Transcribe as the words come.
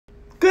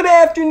Good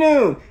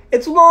afternoon.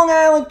 It's Long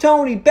Island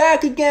Tony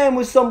back again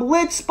with some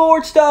lit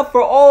sports stuff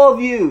for all of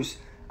yous.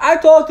 I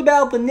talked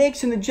about the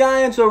Knicks and the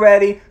Giants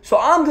already, so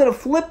I'm going to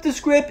flip the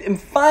script and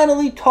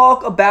finally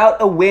talk about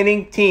a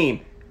winning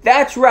team.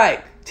 That's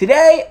right.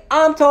 Today,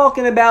 I'm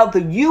talking about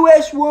the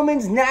U.S.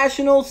 Women's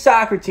National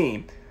Soccer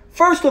Team.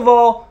 First of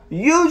all,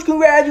 huge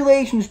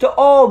congratulations to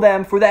all of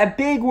them for that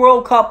big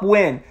World Cup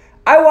win.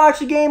 I watched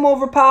the game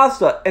over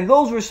pasta, and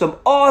those were some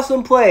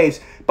awesome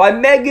plays by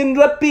Megan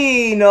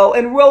Rapinoe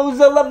and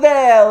Rosa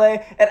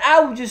Lavelle, and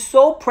I was just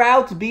so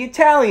proud to be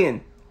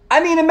Italian.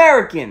 I mean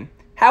American.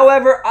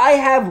 However, I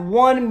have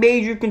one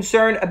major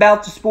concern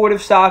about the sport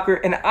of soccer,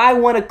 and I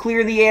want to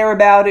clear the air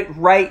about it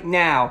right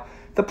now.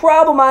 The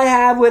problem I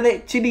have with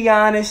it, to be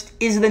honest,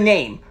 is the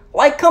name.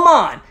 Like, come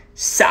on,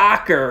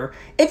 soccer.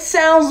 It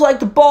sounds like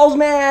the ball's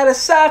made out of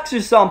socks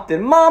or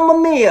something. Mamma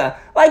mia.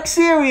 Like,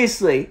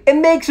 seriously, it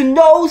makes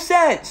no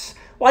sense.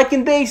 Like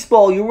in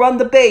baseball, you run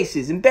the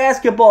bases. In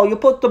basketball, you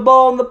put the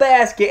ball in the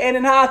basket. And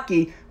in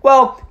hockey,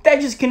 well,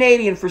 that's just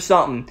Canadian for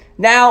something.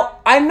 Now,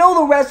 I know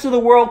the rest of the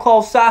world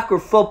calls soccer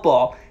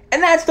football.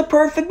 And that's the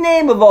perfect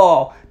name of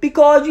all.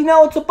 Because,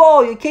 it's a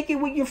ball. You kick it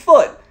with your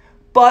foot.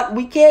 But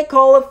we can't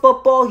call it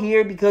football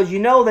here because,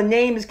 the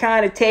name is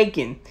kind of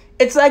taken.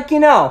 It's like,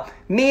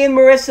 me and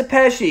Marissa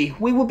Pesce,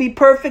 we would be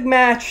perfect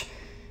match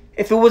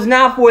if it was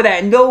not for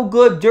that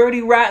no-good,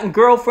 dirty, rotten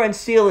girlfriend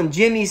stealing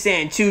Jimmy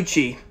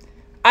Santucci.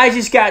 I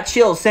just got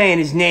chills saying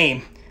his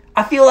name.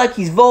 I feel like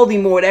he's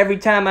Voldemort every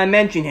time I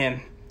mention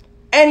him.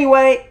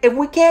 Anyway, if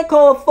we can't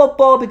call it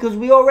football because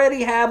we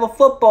already have a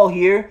football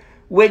here,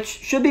 which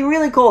should be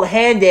really called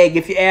hand egg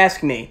if you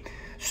ask me.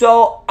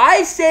 So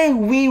I say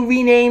we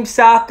rename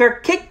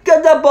soccer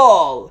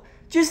Kick-a-da-ball.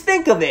 Just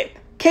think of it.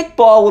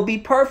 Kickball would be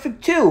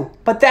perfect too,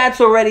 but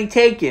that's already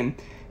taken.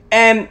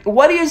 And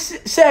what do you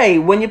say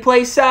when you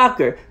play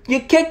soccer? You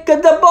kick the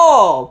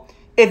ball.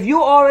 If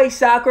you are a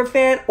soccer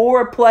fan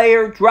or a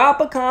player, drop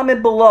a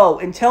comment below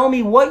and tell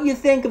me what you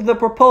think of the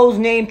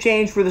proposed name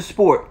change for the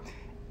sport.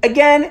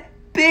 Again,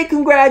 big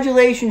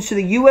congratulations to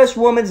the U.S.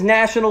 Women's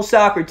National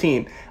Soccer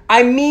Team.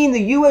 I mean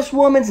the U.S.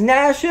 Women's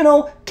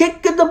National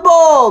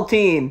Kick-a-da-ball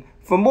Team.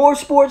 For more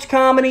sports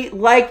comedy,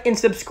 like and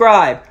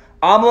subscribe.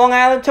 I'm Long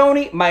Island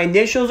Tony. My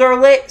initials are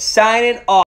lit. Signing off.